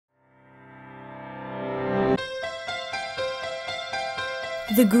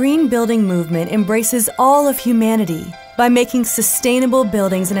The green building movement embraces all of humanity by making sustainable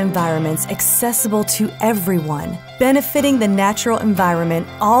buildings and environments accessible to everyone, benefiting the natural environment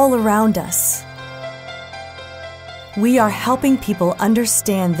all around us. We are helping people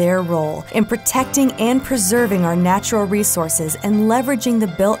understand their role in protecting and preserving our natural resources and leveraging the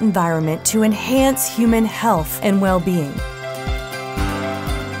built environment to enhance human health and well-being.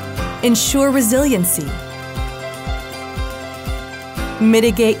 Ensure resiliency.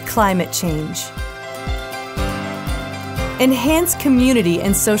 Mitigate climate change. Enhance community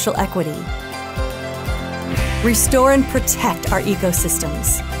and social equity. Restore and protect our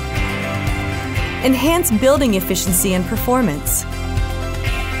ecosystems. Enhance building efficiency and performance.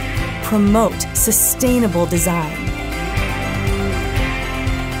 Promote sustainable design.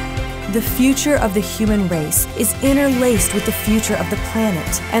 The future of the human race is interlaced with the future of the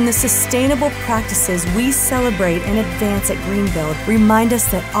planet, and the sustainable practices we celebrate and advance at Greenbuild remind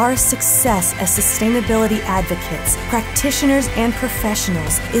us that our success as sustainability advocates, practitioners, and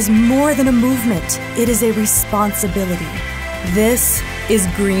professionals is more than a movement. It is a responsibility. This is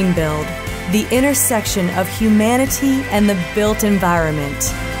Greenbuild, the intersection of humanity and the built environment.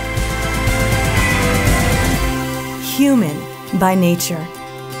 Human by nature.